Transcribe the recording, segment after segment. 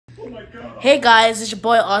Hey guys, it's your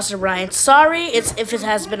boy Austin Ryan. Sorry if it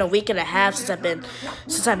has been a week and a half since I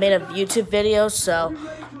made a YouTube video. So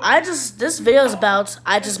this video is about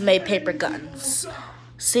I just made paper guns.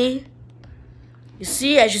 See? As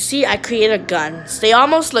you see, I created guns. They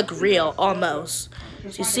almost look real, almost.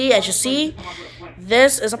 So as you see,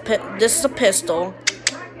 this is a pistol.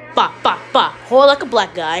 Bah bah bah. Hold like a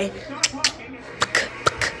black guy.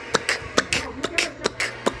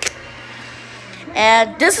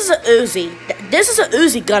 And this is a Uzi. This is a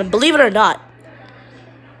Uzi gun, believe it or not.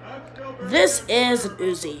 This is an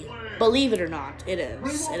Uzi. Believe it or not, it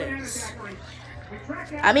is. It is.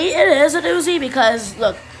 I mean, it is an Uzi because,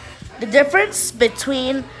 look, the difference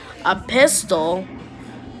between a pistol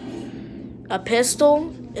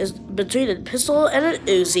is between a pistol and an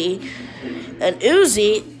Uzi. An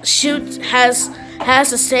Uzi has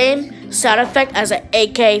the same sound effect as an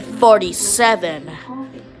AK-47.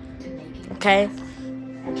 Okay?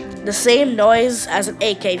 The same noise as an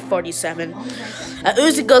AK-47. An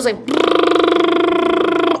Uzi goes like,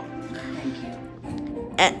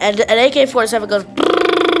 and an AK-47 goes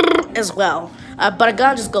as well. But a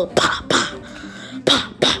gun just goes pa pa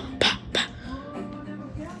pa pa pa pa.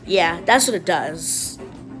 Yeah, that's what it does.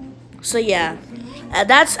 So yeah, and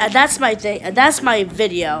that's my thing. And that's my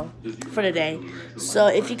video for today. So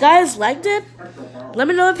if you guys liked it, let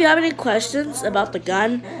me know if you have any questions about the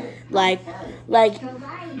gun. Like,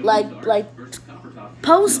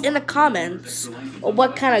 post in the comments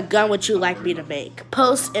what kind of gun would you like me to make.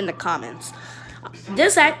 Post in the comments.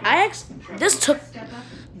 This took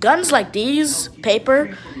guns like these,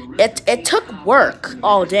 paper. It took work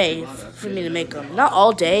all day for me to make them. Not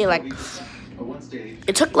all day, like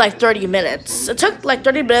it took like 30 minutes. It took like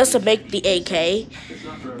 30 minutes to make the AK,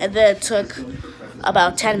 and then it took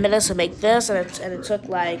about 10 minutes to make this, and it took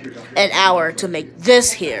like an hour to make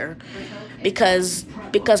this here, because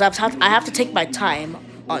I have to take my time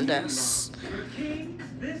on this.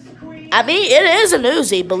 I mean, it is an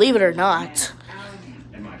Uzi, believe it or not.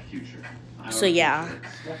 So yeah,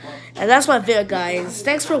 and that's my video, guys.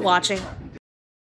 Thanks for watching.